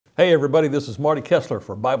Hey everybody, this is Marty Kessler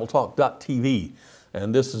for BibleTalk.tv,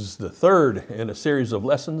 and this is the third in a series of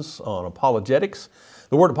lessons on apologetics.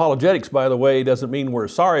 The word apologetics, by the way, doesn't mean we're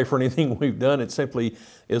sorry for anything we've done. It simply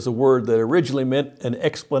is a word that originally meant an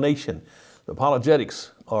explanation.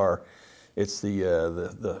 Apologetics it's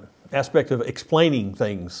the aspect of explaining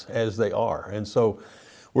things as they are. And so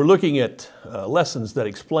we're looking at lessons that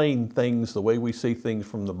explain things the way we see things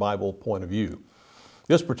from the Bible point of view.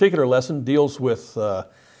 This particular lesson deals with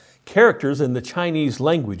characters in the Chinese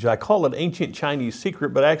language. I call it ancient Chinese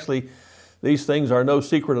secret, but actually these things are no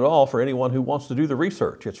secret at all for anyone who wants to do the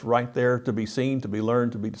research. It's right there to be seen, to be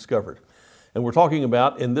learned, to be discovered. And we're talking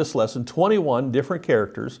about, in this lesson, 21 different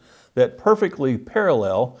characters that perfectly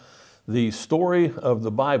parallel the story of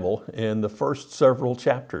the Bible in the first several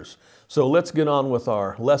chapters. So let's get on with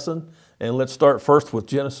our lesson, and let's start first with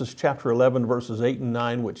Genesis chapter 11, verses 8 and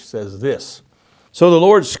 9, which says this. So the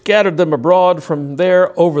Lord scattered them abroad from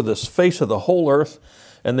there over the face of the whole earth,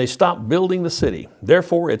 and they stopped building the city.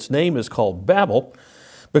 Therefore its name is called Babel,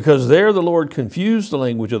 because there the Lord confused the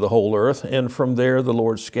language of the whole earth, and from there the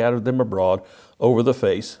Lord scattered them abroad over the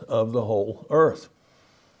face of the whole earth.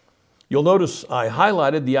 You'll notice I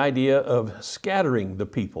highlighted the idea of scattering the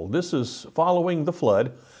people. This is following the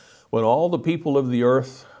flood, when all the people of the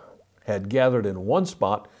earth had gathered in one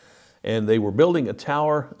spot, and they were building a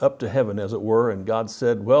tower up to heaven, as it were, and God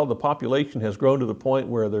said, well, the population has grown to the point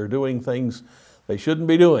where they're doing things they shouldn't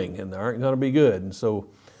be doing, and they aren't going to be good. And so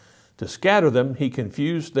to scatter them, he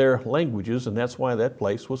confused their languages, and that's why that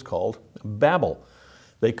place was called Babel.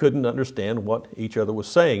 They couldn't understand what each other was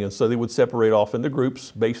saying, and so they would separate off into groups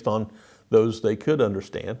based on those they could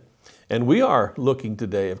understand. And we are looking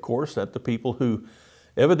today, of course, at the people who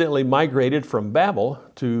evidently migrated from Babel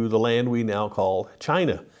to the land we now call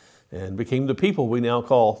China, and became the people we now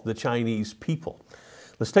call the Chinese people.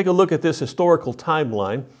 Let's take a look at this historical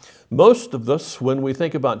timeline. Most of us, when we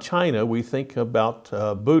think about China, we think about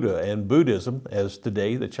Buddha and Buddhism, as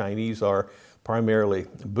today the Chinese are primarily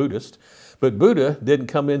Buddhist. But Buddha didn't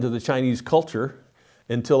come into the Chinese culture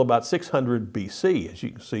until about 600 BC, as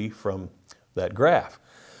you can see from that graph.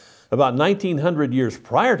 About 1900 years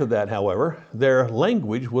prior to that, however, their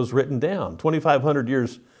language was written down. 2500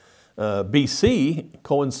 years BC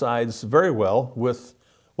coincides very well with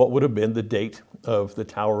what would have been the date of the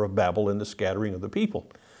Tower of Babel and the scattering of the people.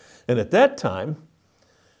 And at that time,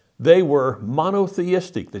 they were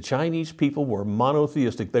monotheistic. The Chinese people were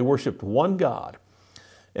monotheistic. They worshiped one God.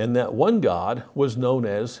 And that one God was known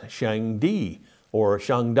as Shangdi or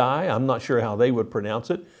Shangdai. I'm not sure how they would pronounce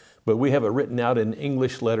it, but we have it written out in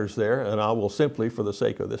English letters there, and I will simply, for the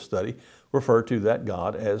sake of this study, refer to that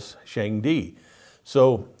God as Shangdi.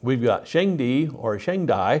 So we've got Shangdi or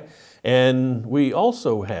Shangdai, and we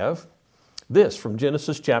also have this from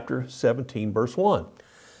Genesis chapter 17, verse 1.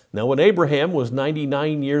 Now when Abraham was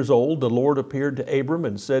 99 years old, the Lord appeared to Abram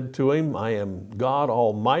and said to him, I am God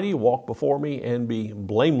Almighty, walk before me and be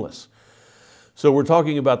blameless. So we're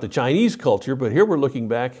talking about the Chinese culture, but here we're looking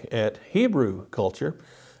back at Hebrew culture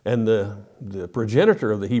and the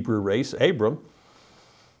progenitor of the Hebrew race, Abram.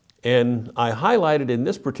 And I highlighted in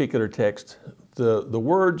this particular text the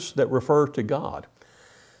words that refer to God.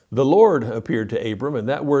 The Lord appeared to Abram, and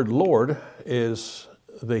that word Lord is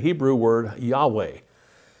the Hebrew word Yahweh.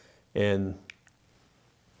 And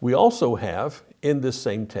we also have in this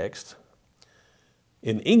same text,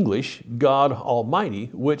 in English, God Almighty,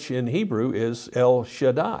 which in Hebrew is El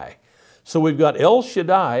Shaddai. So we've got El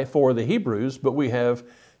Shaddai for the Hebrews, but we have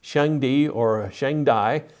Shangdi or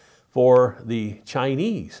Shangdai for the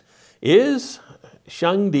Chinese. Is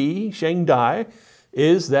Shangdai,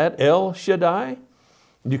 is that El Shaddai?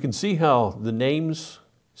 You can see how the names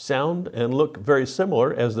sound and look very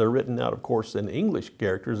similar as they're written out, of course, in English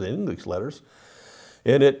characters and English letters.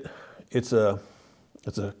 And it's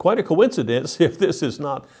quite a coincidence if this is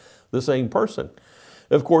not the same person.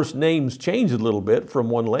 Of course, names change a little bit from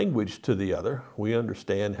one language to the other. We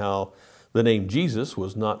understand how the name Jesus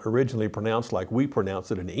was not originally pronounced like we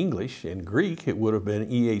pronounce it in English. In Greek, it would have been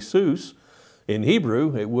Iesus. In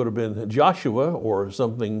Hebrew, it would have been Joshua or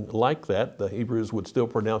something like that. The Hebrews would still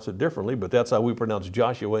pronounce it differently, but that's how we pronounce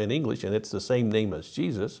Joshua in English, and it's the same name as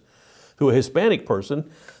Jesus. To a Hispanic person,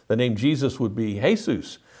 the name Jesus would be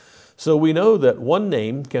Jesus. So we know that one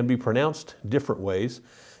name can be pronounced different ways,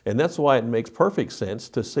 and that's why it makes perfect sense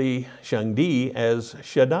to see Shangdi as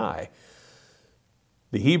Shaddai.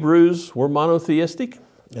 The Hebrews were monotheistic,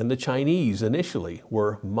 and the Chinese initially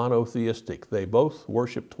were monotheistic. They both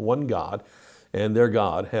worshiped one God, and their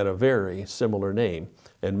God had a very similar name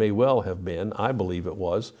and may well have been, I believe it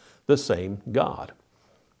was, the same God.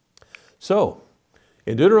 So,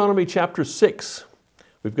 in Deuteronomy chapter 6,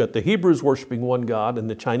 We've got the Hebrews worshiping one God and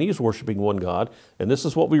the Chinese worshiping one God. And this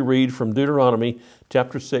is what we read from Deuteronomy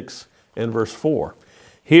chapter 6 and verse 4.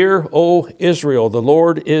 Hear, O Israel, the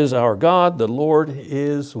Lord is our God, the Lord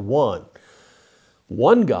is one.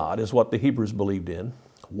 One God is what the Hebrews believed in.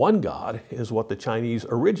 One God is what the Chinese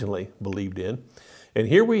originally believed in. And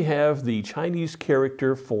here we have the Chinese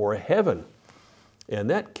character for heaven. And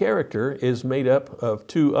that character is made up of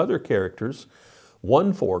two other characters,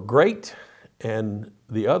 one for great and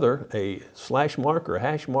the other a slash mark or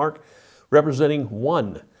hash mark representing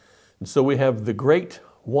one. And so we have the great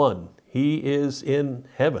one. He is in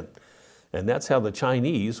heaven. And that's how the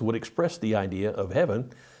Chinese would express the idea of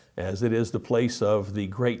heaven, as it is the place of the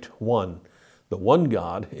great one, the one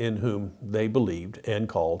God in whom they believed and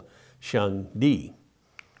called Shangdi.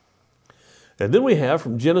 And then we have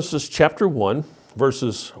from Genesis chapter 1,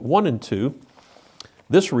 verses 1 and 2,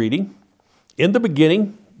 this reading, in the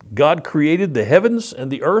beginning, God created the heavens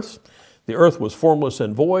and the earth. The earth was formless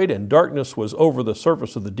and void, and darkness was over the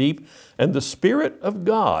surface of the deep, and the Spirit of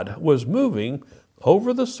God was moving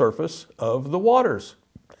over the surface of the waters.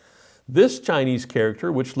 This Chinese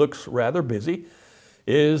character, which looks rather busy,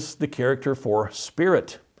 is the character for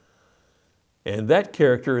spirit. And that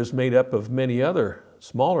character is made up of many other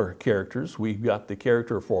smaller characters. We've got the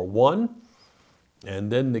character for one,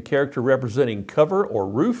 and then the character representing cover or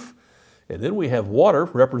roof, and then we have water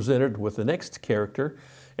represented with the next character,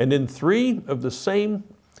 and then three of the same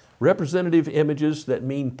representative images that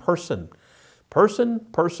mean person. Person,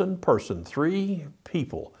 person, person, three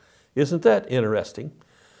people. Isn't that interesting?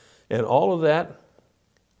 And all of that,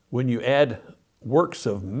 when you add works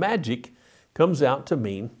of magic, comes out to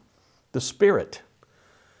mean the Spirit.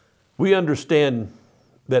 We understand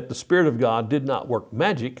that the Spirit of God did not work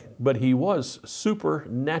magic, but He was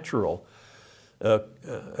supernatural.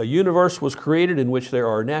 A universe was created in which there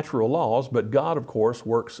are natural laws, but God, of course,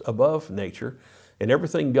 works above nature, and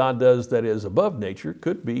everything God does that is above nature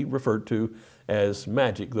could be referred to as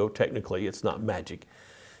magic, though technically it's not magic.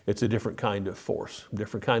 It's a different kind of force,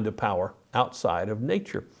 different kind of power outside of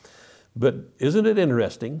nature. But isn't it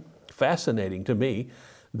interesting, fascinating to me,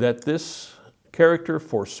 that this character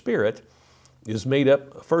for spirit is made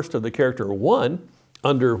up first of the character one,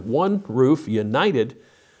 under one roof, united,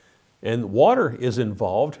 and water is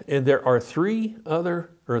involved, and there are three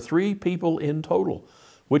people in total,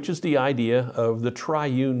 which is the idea of the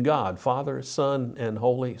triune God, Father, Son, and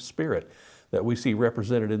Holy Spirit, that we see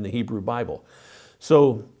represented in the Hebrew Bible.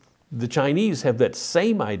 So the Chinese have that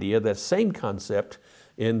same idea, that same concept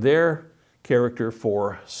in their character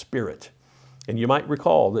for spirit. And you might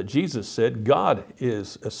recall that Jesus said, God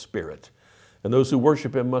is a spirit, and those who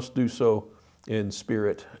worship Him must do so in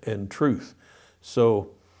spirit and truth. So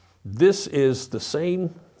this is the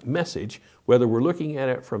same message, whether we're looking at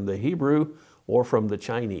it from the Hebrew or from the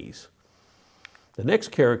Chinese. The next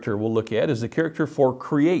character we'll look at is the character for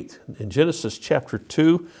create. In Genesis chapter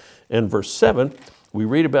 2 and verse 7, we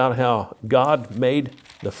read about how God made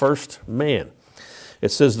the first man. It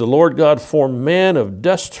says, the Lord God formed man of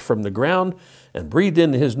dust from the ground and breathed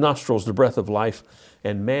into his nostrils the breath of life,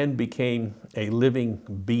 and man became a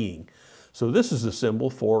living being. So this is the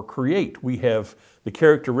symbol for create. We have the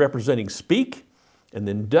character representing speak, and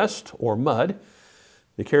then dust or mud,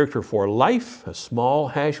 the character for life, a small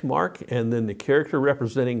hash mark, and then the character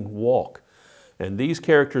representing walk. And these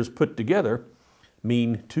characters put together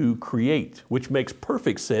mean to create, which makes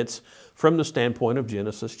perfect sense from the standpoint of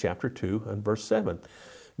Genesis chapter 2 and verse 7.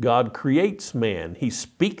 God creates man. He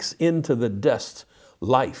speaks into the dust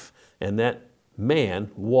life, and that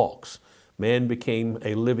man walks. Man became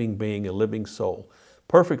a living being, a living soul,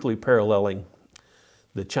 perfectly paralleling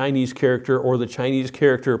the Chinese character, or the Chinese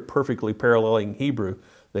character perfectly paralleling Hebrew.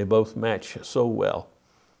 They both match so well.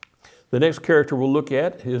 The next character we'll look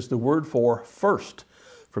at is the word for first.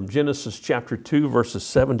 From Genesis chapter 2, verses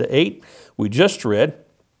 7 to 8. We just read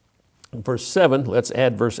verse 7. Let's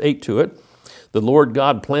add verse 8 to it. The Lord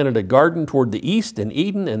God planted a garden toward the east in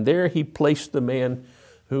Eden, and there He placed the man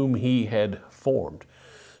whom He had formed.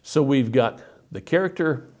 So we've got the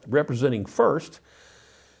character representing first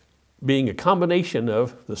being a combination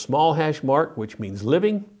of the small hash mark, which means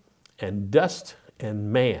living, and dust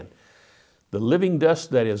and man. The living dust,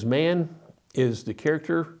 that is man, is the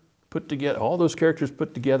character put together. All those characters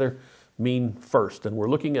put together mean first. And we're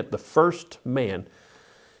looking at the first man,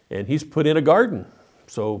 and he's put in a garden.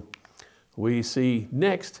 So we see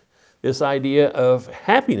next this idea of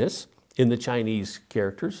happiness in the Chinese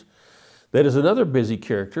characters. That is another busy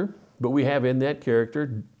character, but we have in that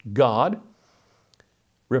character God,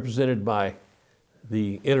 represented by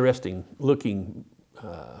the interesting looking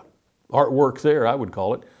artwork there, I would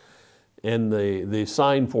call it. and the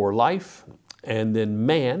sign for life, and then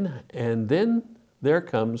man, and then there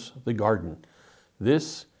comes the garden.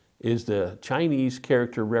 This is the Chinese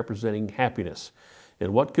character representing happiness.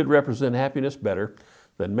 And what could represent happiness better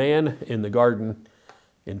than man in the garden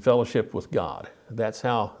in fellowship with God? That's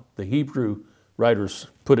how the Hebrew writers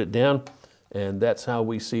put it down, and that's how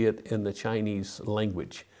we see it in the Chinese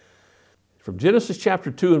language. From Genesis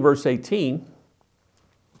chapter 2 and verse 18,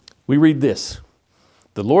 we read this.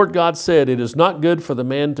 The Lord God said, "It is not good for the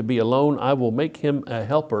man to be alone. I will make him a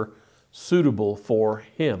helper suitable for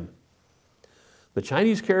him." The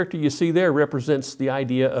Chinese character you see there represents the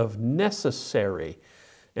idea of necessary.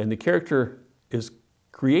 And the character is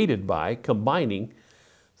created by combining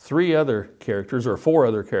four other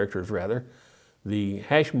characters rather. The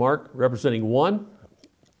hash mark representing one,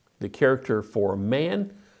 the character for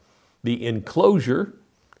man, the enclosure,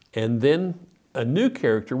 and then a new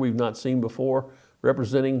character we've not seen before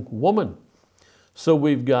representing woman. So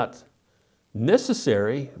we've got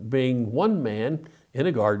necessary being one man in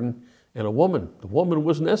a garden and a woman. The woman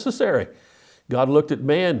was necessary. God looked at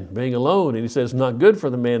man being alone and he says, it's not good for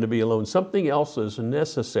the man to be alone. Something else is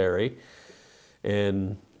necessary.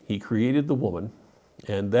 And he created the woman,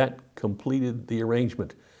 and that completed the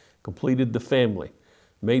arrangement, completed the family,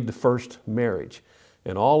 made the first marriage.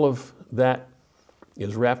 And all of that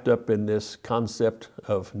is wrapped up in this concept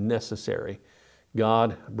of necessary.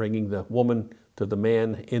 God bringing the woman to the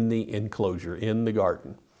man in the enclosure, in the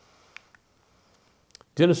garden.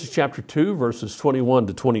 Genesis chapter 2, verses 21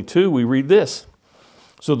 to 22, we read this.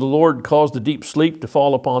 So the Lord caused a deep sleep to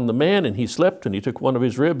fall upon the man, and he slept, and he took one of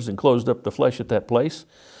his ribs and closed up the flesh at that place.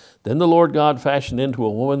 Then the Lord God fashioned into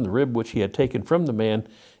a woman the rib which he had taken from the man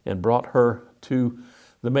and brought her to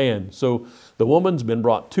the man. So the woman's been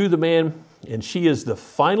brought to the man, and she is the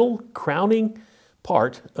final crowning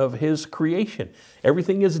part of his creation.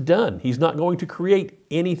 Everything is done. He's not going to create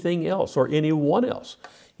anything else or anyone else.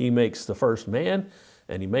 He makes the first man,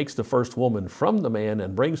 and he makes the first woman from the man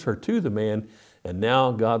and brings her to the man, and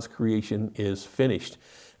now God's creation is finished.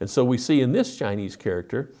 And so we see in this Chinese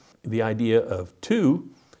character the idea of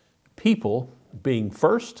two people being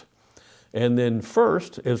first, and then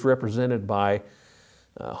first is represented by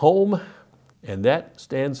home, and that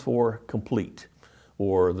stands for complete,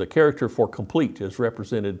 or the character for complete is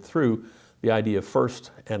represented through the idea of first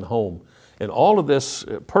and home. And all of this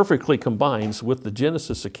perfectly combines with the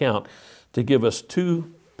Genesis account to give us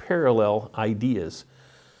two parallel ideas.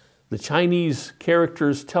 The Chinese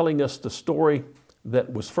characters telling us the story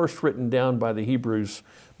that was first written down by the Hebrews,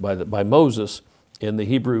 by Moses in the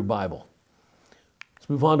Hebrew Bible. Let's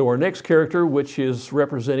move on to our next character, which is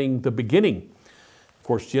representing the beginning. Of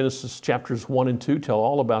course, Genesis chapters 1 and 2 tell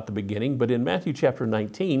all about the beginning, but in Matthew chapter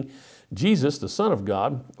 19, Jesus, the Son of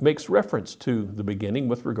God, makes reference to the beginning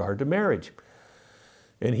with regard to marriage.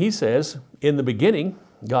 And he says, in the beginning,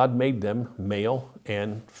 God made them male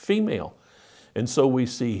and female. And so we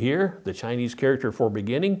see here the Chinese character for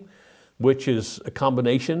beginning, which is a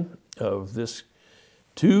combination of this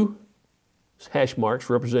two hash marks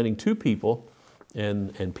representing two people,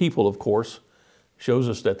 and people, of course, shows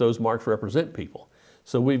us that those marks represent people.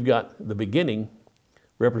 So we've got the beginning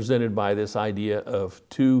represented by this idea of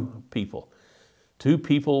two people. Two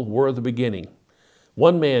people were the beginning.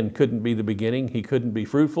 One man couldn't be the beginning. He couldn't be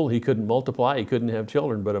fruitful. He couldn't multiply. He couldn't have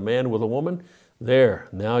children. But a man with a woman, there,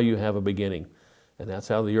 now you have a beginning. And that's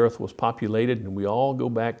how the earth was populated. And we all go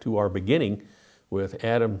back to our beginning with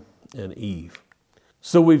Adam and Eve.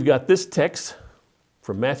 So we've got this text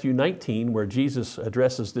from Matthew 19 where Jesus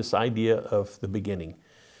addresses this idea of the beginning.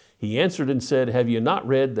 He answered and said, "Have you not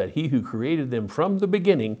read that he who created them from the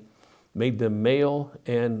beginning made them male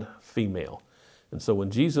and female?" And so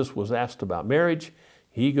when Jesus was asked about marriage,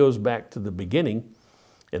 he goes back to the beginning,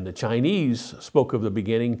 and the Chinese spoke of the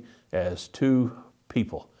beginning as two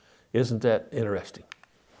people. Isn't that interesting?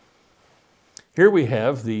 Here we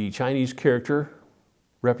have the Chinese character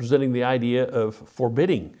representing the idea of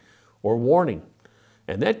forbidding or warning.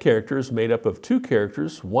 And that character is made up of two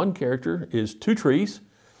characters. One character is two trees,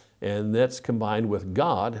 and that's combined with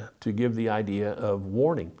God to give the idea of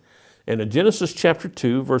warning. And in Genesis chapter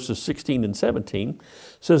 2, verses 16 and 17,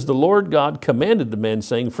 says, "The Lord God commanded the man,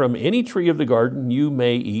 saying, From any tree of the garden you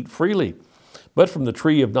may eat freely, but from the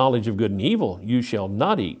tree of knowledge of good and evil you shall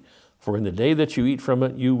not eat, for in the day that you eat from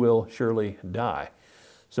it you will surely die."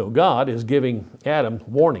 So God is giving Adam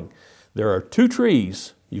warning. There are two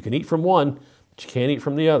trees. You can eat from one, but you can't eat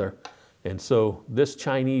from the other. And so this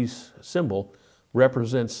Chinese symbol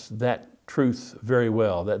represents that truth very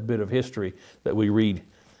well, that bit of history that we read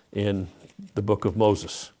in the book of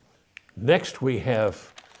Moses. Next we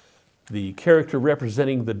have the character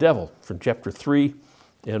representing the devil from chapter 3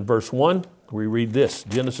 and verse 1. We read this,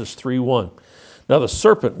 Genesis 3:1. Now the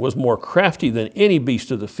serpent was more crafty than any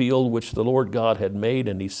beast of the field which the Lord God had made,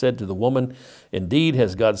 and he said to the woman, indeed,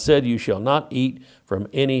 has God said, you shall not eat from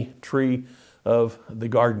any tree of the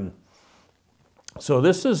garden. So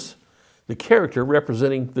this is the character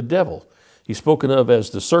representing the devil. He's spoken of as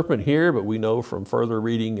the serpent here, but we know from further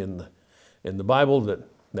reading in the Bible that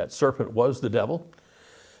that serpent was the devil.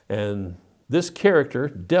 And this character,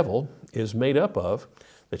 devil, is made up of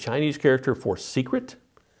the Chinese character for secret,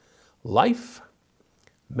 life,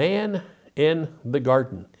 man, and the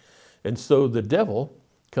garden. And so the devil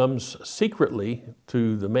comes secretly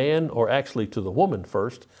to the man, or actually to the woman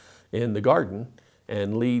first, in the garden,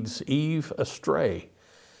 and leads Eve astray.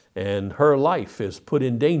 And her life is put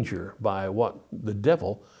in danger by what the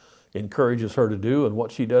devil encourages her to do and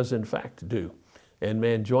what she does in fact do. And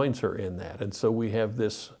man joins her in that. And so we have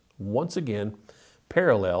this, once again,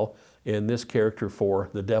 parallel in this character for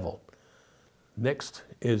the devil. Next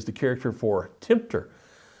is the character for tempter.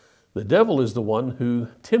 The devil is the one who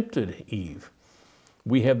tempted Eve.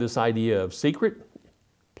 We have this idea of secret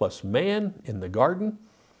plus man in the garden,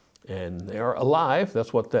 and they are alive.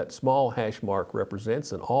 That's what that small hash mark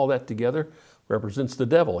represents, and all that together represents the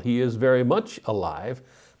devil. He is very much alive,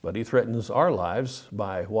 but he threatens our lives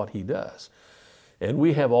by what he does. And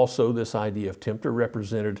we have also this idea of tempter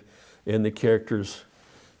represented in the characters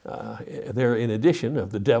there, in addition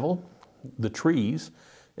of the devil, the trees,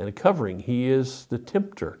 and a covering. He is the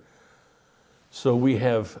tempter. So we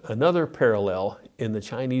have another parallel in the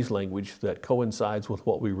Chinese language that coincides with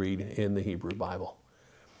what we read in the Hebrew Bible.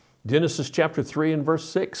 Genesis chapter 3 and verse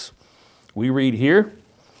 6, we read here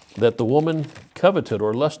that the woman coveted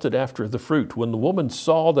or lusted after the fruit. When the woman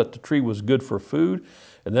saw that the tree was good for food,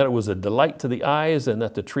 and that it was a delight to the eyes, and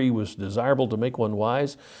that the tree was desirable to make one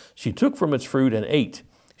wise, she took from its fruit and ate.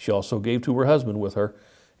 She also gave to her husband with her,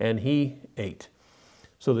 and he ate.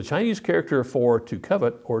 So the Chinese character for to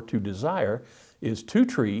covet or to desire is two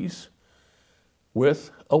trees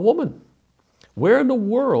with a woman. Where in the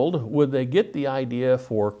world would they get the idea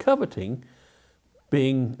for coveting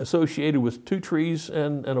being associated with two trees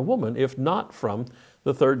and a woman, if not from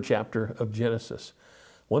the 3rd chapter of Genesis?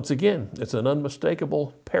 Once again, it's an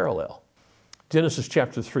unmistakable parallel. Genesis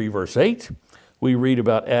chapter 3, verse 8, we read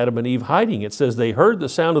about Adam and Eve hiding. It says, they heard the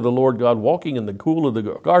sound of the Lord God walking in the cool of the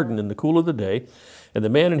garden in the cool of the day, and the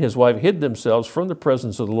man and his wife hid themselves from the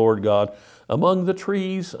presence of the Lord God among the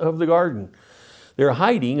trees of the garden. They're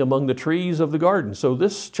hiding among the trees of the garden. So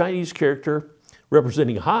this Chinese character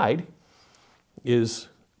representing hide is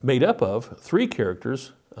made up of 3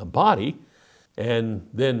 characters, a body, and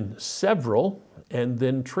then several, and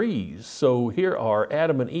then trees. So here are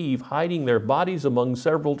Adam and Eve hiding their bodies among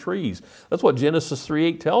several trees. That's what Genesis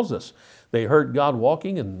 3:8 tells us. They heard God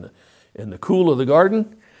walking in the cool of the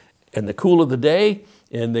garden, in the cool of the day,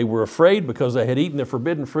 and they were afraid because they had eaten the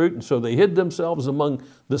forbidden fruit, and so they hid themselves among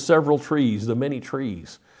the several trees, the many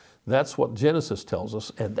trees. That's what Genesis tells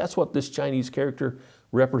us, and that's what this Chinese character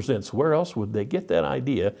represents. Where else would they get that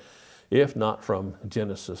idea if not from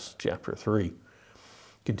Genesis chapter 3?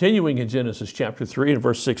 Continuing in Genesis chapter 3 and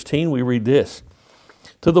verse 16, we read this.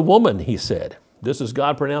 To the woman, he said, this is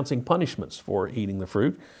God pronouncing punishments for eating the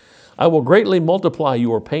fruit, I will greatly multiply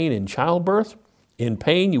your pain in childbirth. In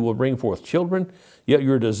pain you will bring forth children, yet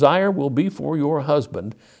your desire will be for your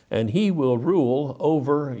husband, and he will rule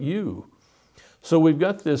over you. So we've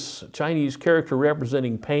got this Chinese character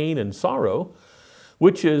representing pain and sorrow,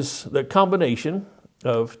 which is the combination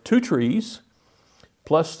of 2 trees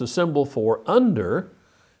plus the symbol for under,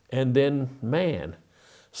 and then man.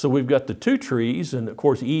 So we've got the 2 trees, and of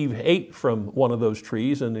course Eve ate from one of those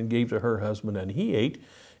trees and then gave to her husband, and he ate.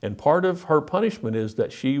 And part of her punishment is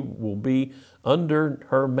that she will be under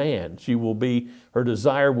her man. Her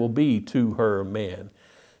desire will be to her man.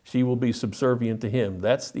 She will be subservient to him.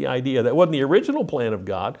 That's the idea. That wasn't the original plan of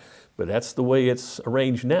God, but that's the way it's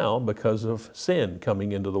arranged now because of sin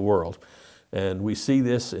coming into the world. And we see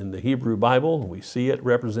this in the Hebrew Bible. We see it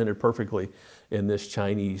represented perfectly in this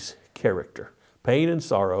Chinese character. Pain and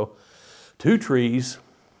sorrow, 2 trees,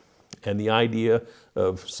 and the idea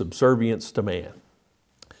of subservience to man.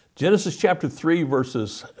 Genesis chapter 3,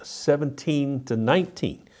 verses 17 to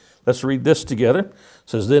 19. Let's read this together. It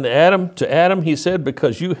says, then to Adam he said,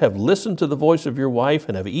 because you have listened to the voice of your wife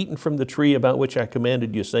and have eaten from the tree about which I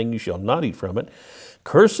commanded you, saying you shall not eat from it,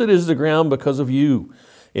 cursed is the ground because of you.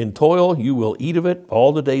 In toil you will eat of it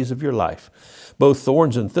all the days of your life. Both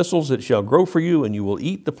thorns and thistles it shall grow for you, and you will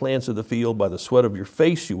eat the plants of the field. By the sweat of your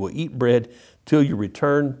face you will eat bread till you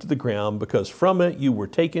return to the ground, because from it you were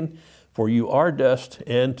taken. For you are dust,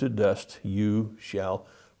 and to dust you shall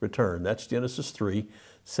return. That's Genesis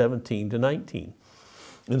 3:17-19.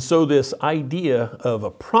 And so this idea of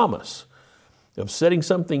a promise, of setting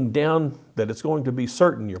something down that it's going to be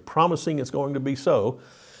certain, you're promising it's going to be so,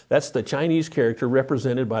 that's the Chinese character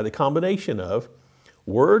represented by the combination of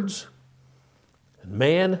words, and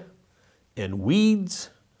man, and weeds,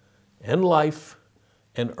 and life,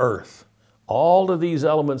 and earth. All of these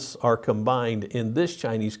elements are combined in this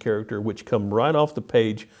Chinese character, which come right off the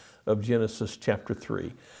page of Genesis chapter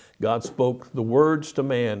 3. God spoke the words to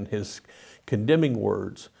man, his condemning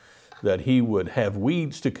words, that he would have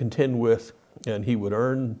weeds to contend with, and he would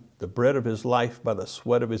earn the bread of his life by the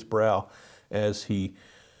sweat of his brow as he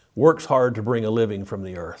works hard to bring a living from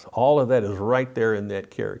the earth. All of that is right there in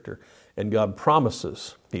that character. And God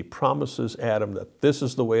promises, he promises Adam that this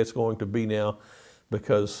is the way it's going to be now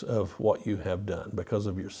because of what you have done, because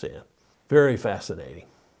of your sin. Very fascinating.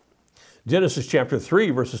 Genesis chapter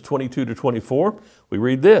 3, verses 22-24, we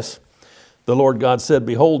read this. The Lord God said,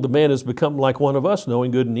 Behold, the man has become like one of us,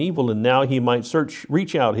 knowing good and evil, and now he might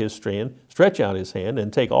stretch out his hand,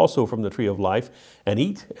 and take also from the tree of life, and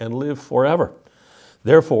eat and live forever.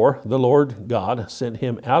 Therefore, the Lord God sent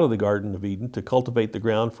him out of the Garden of Eden to cultivate the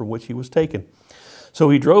ground from which he was taken. So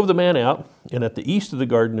he drove the man out, and at the east of the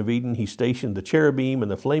Garden of Eden he stationed the cherubim and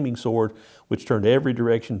the flaming sword, which turned every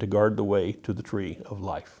direction to guard the way to the tree of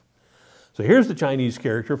life. So here's the Chinese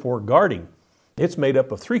character for guarding. It's made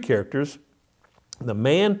up of three characters. The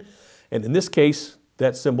man, and in this case,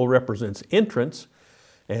 that symbol represents entrance,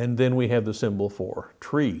 and then we have the symbol for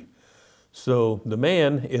tree. So the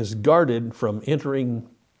man is guarded from entering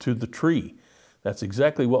to the tree. That's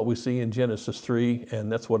exactly what we see in Genesis 3,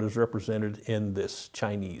 and that's what is represented in this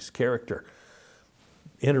Chinese character.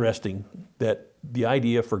 Interesting that the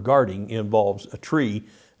idea for guarding involves a tree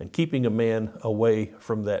and keeping a man away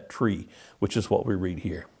from that tree, which is what we read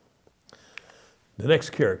here. The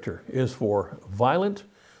next character is for violent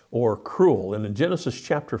or cruel. And in Genesis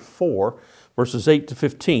chapter 4, verses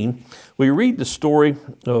 8-15, we read the story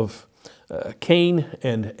of Cain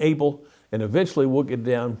and Abel, and eventually we'll get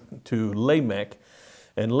down to Lamech.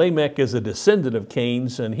 And Lamech is a descendant of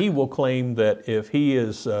Cain's, and he will claim that if he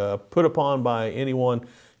is put upon by anyone,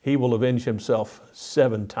 he will avenge himself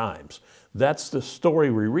 7 times. That's the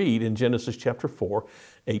story we read in Genesis chapter 4,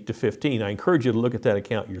 8-15. I encourage you to look at that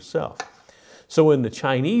account yourself. So in the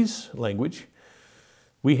Chinese language,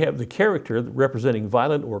 we have the character representing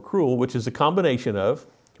violent or cruel, which is a combination of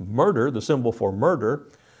murder, the symbol for murder,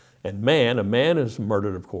 and man. A man is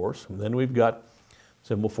murdered, of course. And then we've got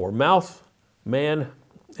symbol for mouth, man,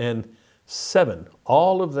 and 7.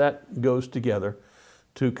 All of that goes together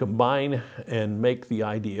to combine and make the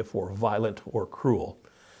idea for violent or cruel.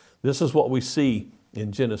 This is what we see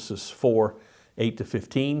in Genesis 4,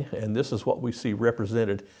 8-15, and this is what we see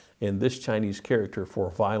represented in this Chinese character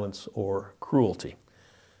for violence or cruelty.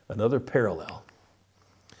 Another parallel.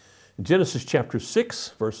 In Genesis chapter 6,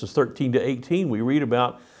 verses 13-18, we read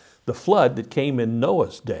about the flood that came in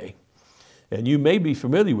Noah's day. And you may be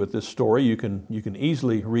familiar with this story. You can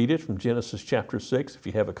easily read it from Genesis chapter 6 if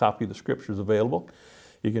you have a copy of the scriptures available.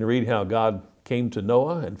 You can read how God came to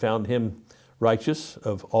Noah and found him righteous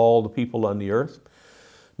of all the people on the earth.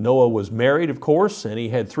 Noah was married, of course, and he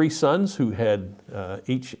had 3 sons who had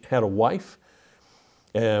each had a wife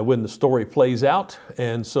when the story plays out.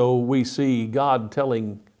 And so we see God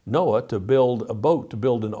telling Noah to build a boat, to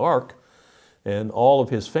build an ark, and all of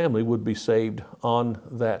his family would be saved on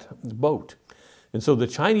that boat. And so the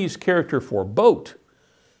Chinese character for boat,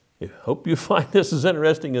 I hope you find this as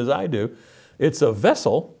interesting as I do, it's a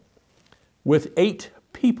vessel with 8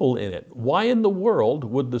 people in it. Why in the world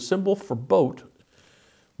would the symbol for boat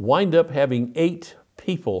wind up having 8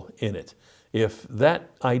 people in it if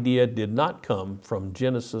that idea did not come from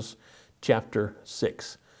Genesis chapter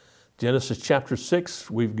 6? Genesis chapter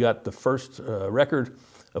 6, we've got the first record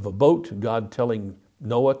of a boat, God telling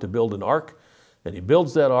Noah to build an ark, and he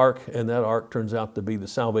builds that ark, and that ark turns out to be the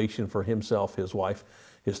salvation for himself, his wife,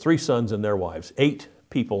 his 3 sons and their wives. 8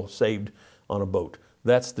 people saved on a boat.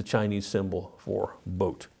 That's the Chinese symbol for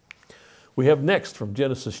boat. We have next from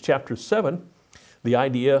Genesis chapter 7, the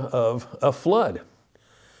idea of a flood.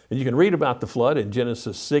 And you can read about the flood in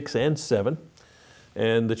Genesis 6 and 7.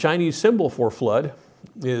 And the Chinese symbol for flood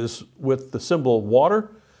is with the symbol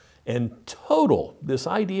water and total, this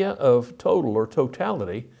idea of total or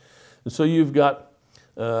totality. And so you've got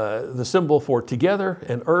the symbol for together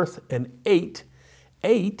and earth and 8,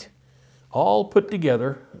 all put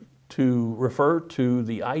together to refer to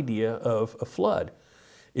the idea of a flood.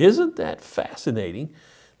 Isn't that fascinating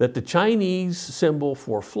that the Chinese symbol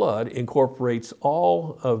for flood incorporates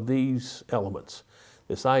all of these elements.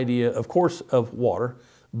 This idea, of course, of water,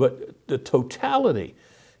 but the totality.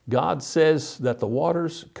 God says that the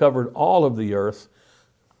waters covered all of the earth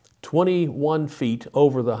 21 feet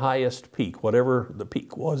over the highest peak, whatever the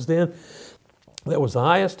peak was then. That was the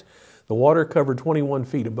highest. The water covered 21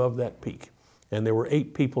 feet above that peak. And there were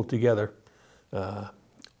 8 people together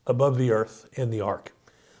above the earth in the ark.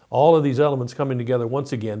 All of these elements coming together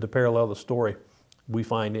once again to parallel the story we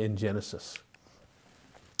find in Genesis.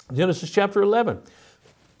 Genesis chapter 11,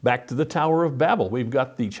 back to the Tower of Babel. We've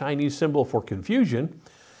got the Chinese symbol for confusion,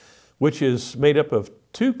 which is made up of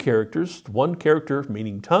 2 characters, one character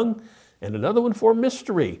meaning tongue, and another one for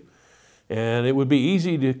mystery. And it would be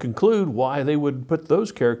easy to conclude why they would put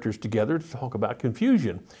those characters together to talk about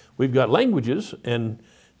confusion. We've got languages, and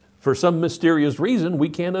for some mysterious reason, we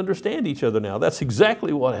can't understand each other now. That's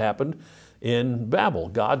exactly what happened in Babel.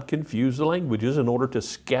 God confused the languages in order to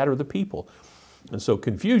scatter the people. And so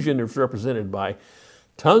confusion is represented by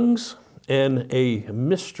tongues and a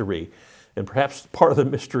mystery. And perhaps part of the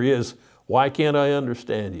mystery is, why can't I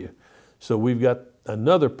understand you? So we've got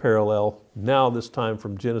another parallel now, this time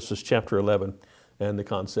from Genesis chapter 11 and the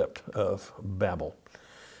concept of Babel.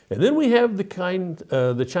 And then we have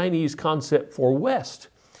the Chinese concept for west.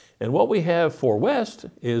 And what we have for west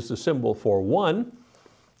is the symbol for one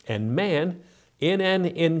and man in an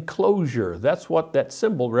enclosure. That's what that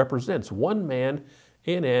symbol represents, one man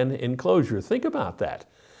in an enclosure. Think about that.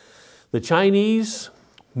 The Chinese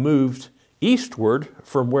moved eastward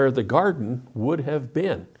from where the garden would have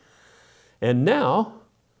been. And now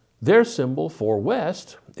their symbol for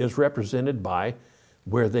west is represented by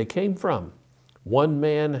where they came from, one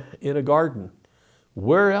man in a garden.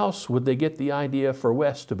 Where else would they get the idea for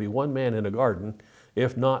west to be one man in a garden,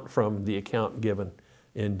 if not from the account given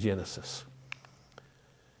in Genesis?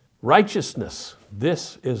 Righteousness.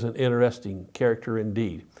 This is an interesting character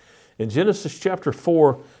indeed. In Genesis chapter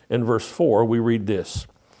 4 and verse 4, we read this: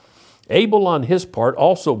 Abel on his part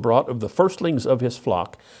also brought of the firstlings of his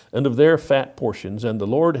flock and of their fat portions, and the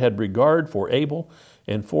Lord had regard for Abel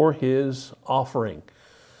and for his offering.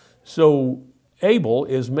 So Abel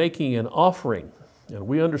is making an offering. And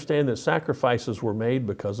we understand that sacrifices were made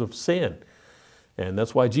because of sin. And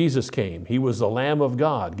that's why Jesus came. He was the Lamb of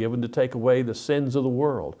God given to take away the sins of the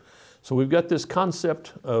world. So we've got this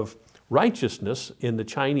concept of righteousness in the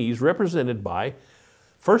Chinese represented by,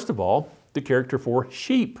 first of all, the character for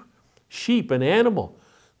sheep. Sheep, an animal.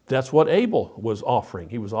 That's what Abel was offering.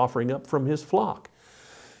 He was offering up from his flock.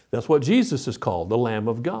 That's what Jesus is called, the Lamb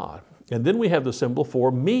of God. And then we have the symbol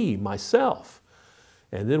for me, myself.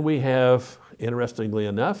 And then we have, interestingly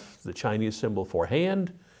enough, the Chinese symbol for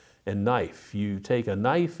hand and knife. You take a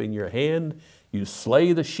knife in your hand, you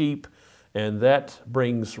slay the sheep, and that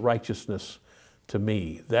brings righteousness to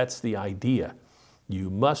me. That's the idea. You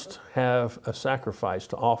must have a sacrifice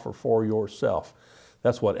to offer for yourself.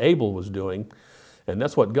 That's what Abel was doing, and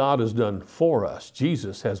that's what God has done for us.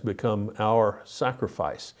 Jesus has become our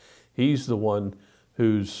sacrifice. He's the one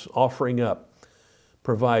who's offering up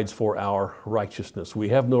provides for our righteousness. We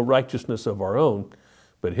have no righteousness of our own,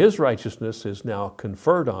 but His righteousness is now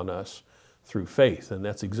conferred on us through faith. And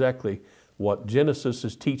that's exactly what Genesis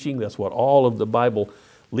is teaching. That's what all of the Bible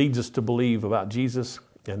leads us to believe about Jesus.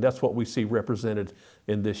 And that's what we see represented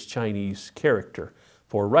in this Chinese character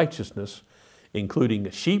for righteousness, including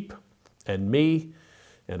a sheep and me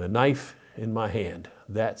and a knife in my hand.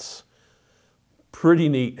 That's pretty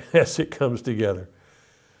neat as it comes together.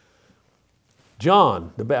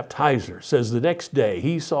 John, the baptizer, says the next day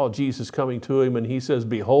he saw Jesus coming to him, and he says,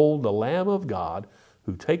 "Behold, the Lamb of God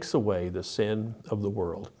who takes away the sin of the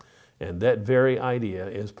world." And that very idea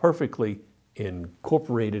is perfectly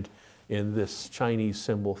incorporated in this Chinese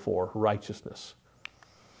symbol for righteousness.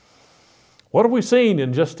 What have we seen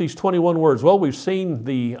in just these 21 words? Well, we've seen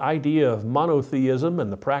the idea of monotheism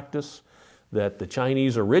and the practice that the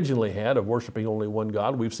Chinese originally had of worshiping only one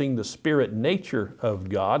God. We've seen the spirit nature of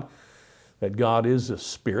God, that God is a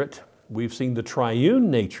spirit. We've seen the triune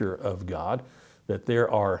nature of God, that there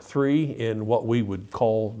are three in what we would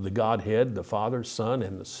call the Godhead, the Father, Son,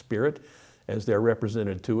 and the Spirit, as they're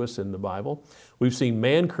represented to us in the Bible. We've seen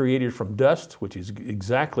man created from dust, which is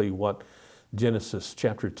exactly what Genesis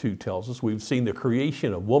chapter 2 tells us. We've seen the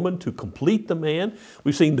creation of woman to complete the man.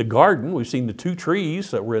 We've seen the garden. We've seen the 2 trees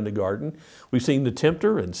that were in the garden. We've seen the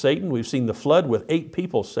tempter and Satan. We've seen the flood with 8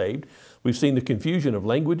 people saved. We've seen the confusion of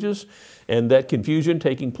languages and that confusion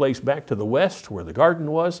taking place back to the west where the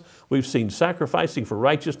garden was. We've seen sacrificing for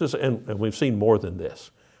righteousness, and we've seen more than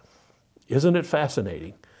this. Isn't it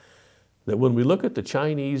fascinating that when we look at the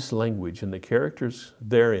Chinese language and the characters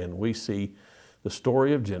therein, we see the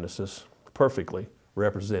story of Genesis perfectly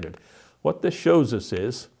represented. What this shows us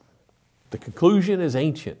is the conclusion is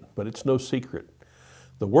ancient, but it's no secret.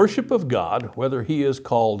 The worship of God, whether He is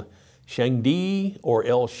called Shangdi or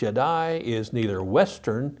El Shaddai, is neither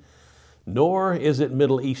Western nor is it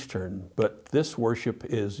Middle Eastern, but this worship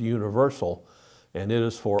is universal, and it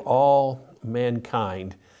is for all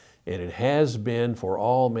mankind, and it has been for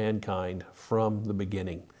all mankind from the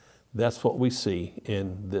beginning. That's what we see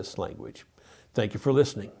in this language. Thank you for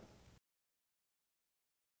listening.